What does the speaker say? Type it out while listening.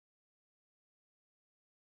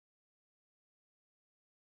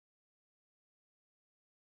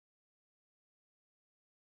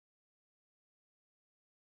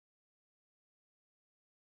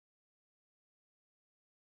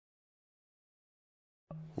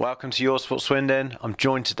Welcome to Eurosport Swindon. I'm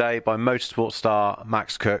joined today by motorsport star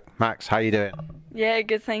Max Cook. Max, how you doing? Yeah,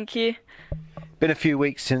 good, thank you. Been a few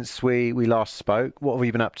weeks since we last spoke. What have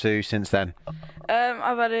you been up to since then?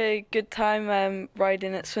 I've had a good time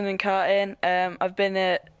riding at Swindon Karting. I've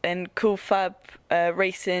been in Cool Fab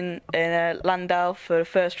racing in Landau for the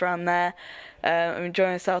first round there. I'm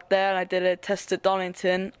enjoying myself there, and I did a test at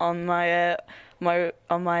Donington on my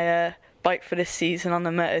bike for this season on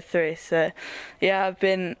the Moto3. So yeah, I've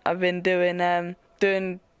been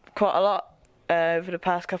doing quite a lot over the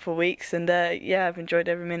past couple of weeks, and yeah, I've enjoyed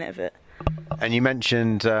every minute of it. And you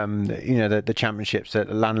mentioned the championships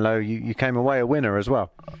at Landau. You came away a winner as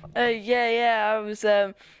well. Yeah. I was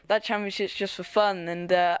that championship's just for fun,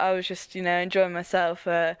 and I was just enjoying myself.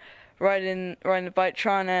 Riding the bike,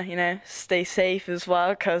 trying to stay safe as well,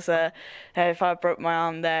 because if I broke my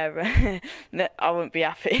arm there, I wouldn't be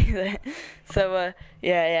happy. So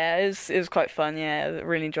yeah, it was quite fun. Yeah, I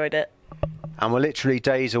really enjoyed it. And we're literally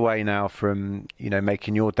days away now from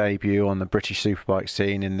making your debut on the British Superbike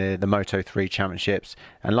scene in the Moto3 Championships.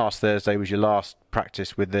 And last Thursday was your last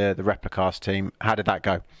practice with the Replicast team. How did that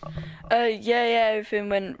go? Yeah, everything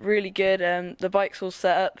went really good. The bike's all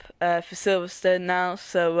set up for Silverstone now,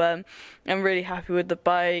 so I'm really happy with the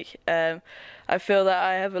bike. I feel that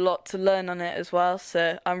I have a lot to learn on it as well,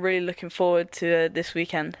 so I'm really looking forward to this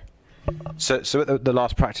weekend. So at the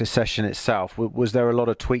last practice session itself, was there a lot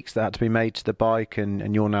of tweaks that had to be made to the bike,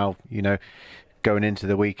 and you're now going into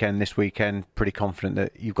this weekend, pretty confident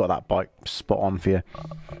that you've got that bike spot on for you?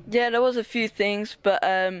 Yeah, there was a few things, but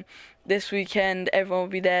this weekend everyone will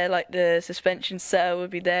be there, like the suspension setter will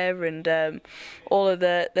be there, and all of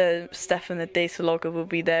the stuff and the data logger will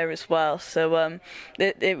be there as well, so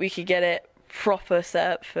we could get it proper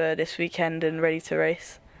set up for this weekend and ready to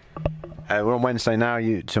race. We're on Wednesday now.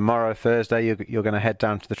 Tomorrow, Thursday, you're going to head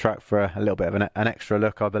down to the track for a little bit of an extra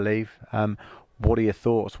look, I believe. What are your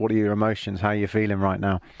thoughts? What are your emotions? How are you feeling right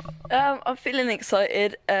now? I'm feeling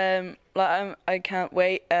excited. I can't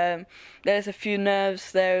wait. There's a few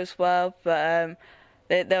nerves there as well, but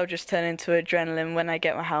they'll just turn into adrenaline when I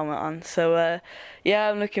get my helmet on. So yeah,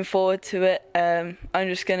 I'm looking forward to it. I'm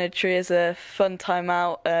just going to treat it as a fun time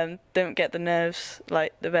out. Don't get the nerves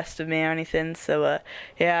like the best of me or anything. So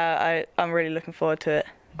yeah, I'm really looking forward to it.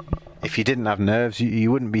 If you didn't have nerves,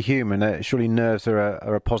 you wouldn't be human. Surely nerves are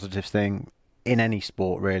a positive thing in any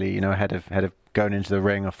sport, really. Ahead of going into the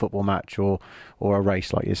ring, a football match or a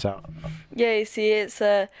race like yourself. Yeah, you see, it's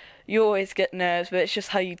you always get nerves, but it's just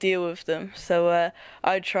how you deal with them. So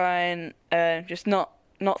I try and just not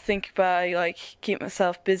think about it, like keep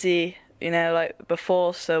myself busy, like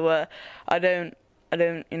before, so I don't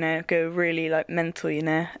go really like mental,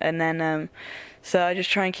 and then so I just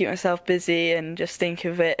try and keep myself busy and just think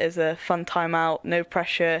of it as a fun time out, no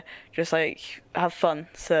pressure, just like have fun.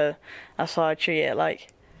 So that's how I treat it like.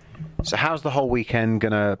 So how's the whole weekend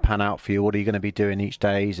going to pan out for you? What are you going to be doing each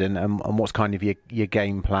day, and what's kind of your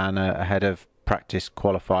game plan ahead of practice,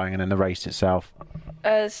 qualifying, and then the race itself?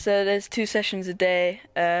 So there's 2 sessions a day.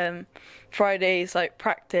 Friday's like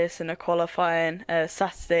practice and a qualifying.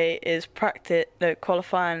 Saturday is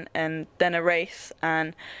qualifying and then a race,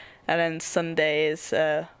 and then Sunday is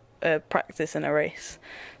a practice and a race.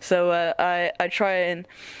 So I try and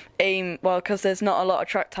aim, well, because there's not a lot of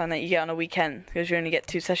track time that you get on a weekend, because you only get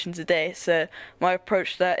 2 sessions a day. So my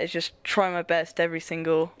approach to that is just try my best every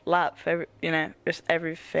single lap, just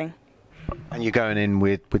everything. And you're going in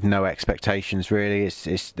with no expectations, really.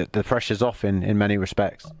 It's the pressure's off in many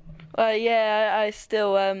respects. Yeah, I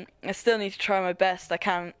still need to try my best. I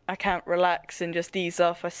can't relax and just ease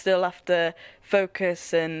off. I still have to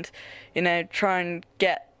focus and try and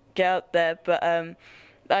get out there. But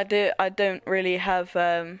I don't really have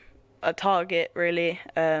a target really.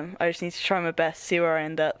 I just need to try my best, see where I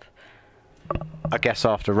end up. I guess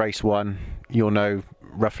after race 1, you'll know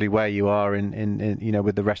roughly where you are in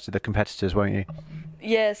with the rest of the competitors, won't you?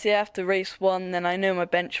 Yes, yeah, after race 1, then I know my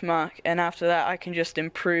benchmark, and after that I can just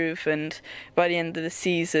improve, and by the end of the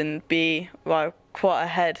season be quite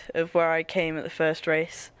ahead of where I came at the first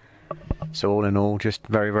race. So all in all, just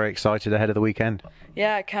very, very excited ahead of the weekend.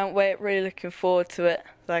 Yeah, I can't wait, really looking forward to it.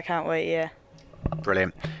 So I can't wait, yeah.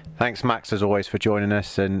 Brilliant. Thanks, Max, as always, for joining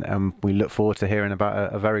us, and we look forward to hearing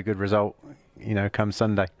about a very good result, come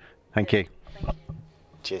Sunday. Thank you. Thank you.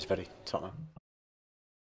 Cheers, buddy. Top man.